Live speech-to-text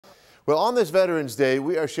Well, on this Veterans Day,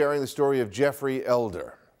 we are sharing the story of Jeffrey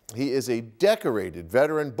Elder. He is a decorated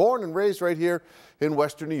veteran born and raised right here in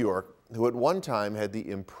Western New York, who at one time had the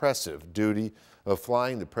impressive duty of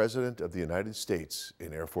flying the President of the United States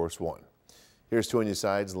in Air Force One. Here's 2 on your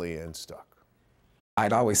sides, Leanne Stuck.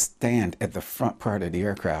 I'd always stand at the front part of the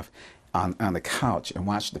aircraft on the couch and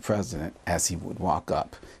watch the President as he would walk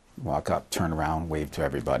up, turn around, wave to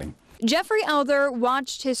everybody. Jeffrey Elder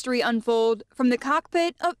watched history unfold from the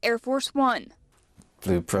cockpit of Air Force One.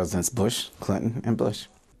 Flew Presidents Bush, Clinton, and Bush.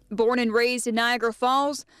 Born and raised in Niagara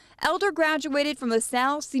Falls, Elder graduated from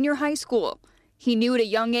LaSalle Senior High School. He knew at a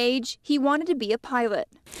young age he wanted to be a pilot.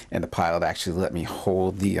 And the pilot actually let me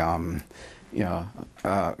hold the, do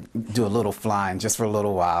a little flying just for a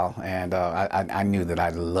little while. And I knew that I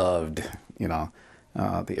loved,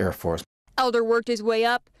 the Air Force. Elder worked his way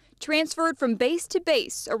up, transferred from base to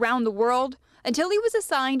base around the world until he was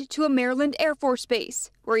assigned to a Maryland Air Force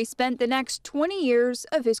base, where he spent the next 20 years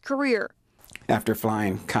of his career. After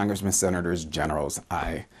flying congressmen, senators, generals,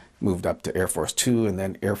 I moved up to Air Force 2 and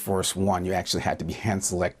then Air Force 1. You actually had to be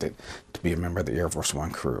hand-selected to be a member of the Air Force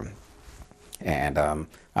 1 crew. And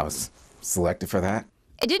I was selected for that.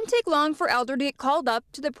 It didn't take long for Elder to get called up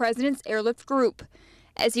to the President's Airlift Group.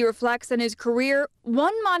 As he reflects on his career,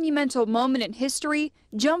 one monumental moment in history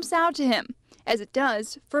jumps out to him, as it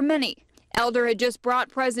does for many. Elder had just brought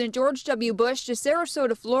President George W. Bush to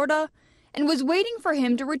Sarasota, Florida, and was waiting for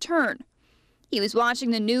him to return. He was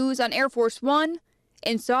watching the news on Air Force One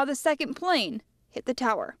and saw the second plane hit the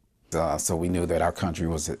tower. So we knew that our country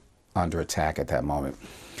was under attack at that moment.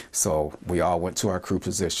 So we all went to our crew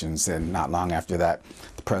positions, and not long after that,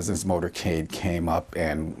 the President's motorcade came up,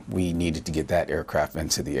 and we needed to get that aircraft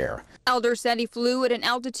into the air. Elder said he flew at an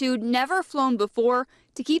altitude never flown before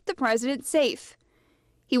to keep the President safe.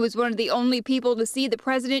 He was one of the only people to see the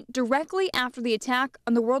President directly after the attack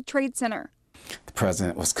on the World Trade Center. The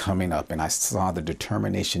President was coming up, and I saw the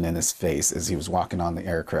determination in his face as he was walking on the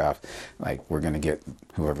aircraft, like, we're going to get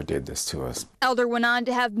whoever did this to us. Elder went on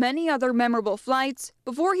to have many other memorable flights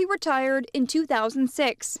before he retired in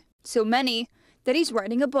 2006. So many that he's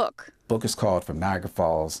writing a book. The book is called From Niagara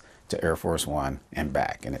Falls to Air Force One and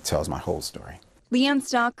Back, and it tells my whole story. Leanne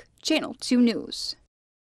Stuck, Channel 2 News.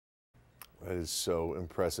 That is so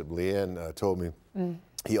impressive. Leanne told me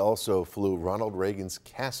he also flew Ronald Reagan's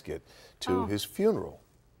casket to his funeral.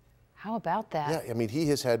 How about that? Yeah, I mean, he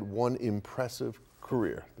has had one impressive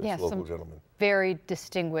career, this local gentleman. Very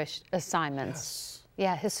distinguished assignments. Yes.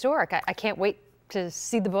 Yeah, historic. I can't wait to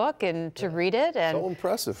see the book and to read it. And so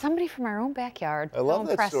impressive. Somebody from our own backyard. I love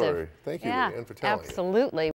that story. Thank you, Leanne, for telling absolutely.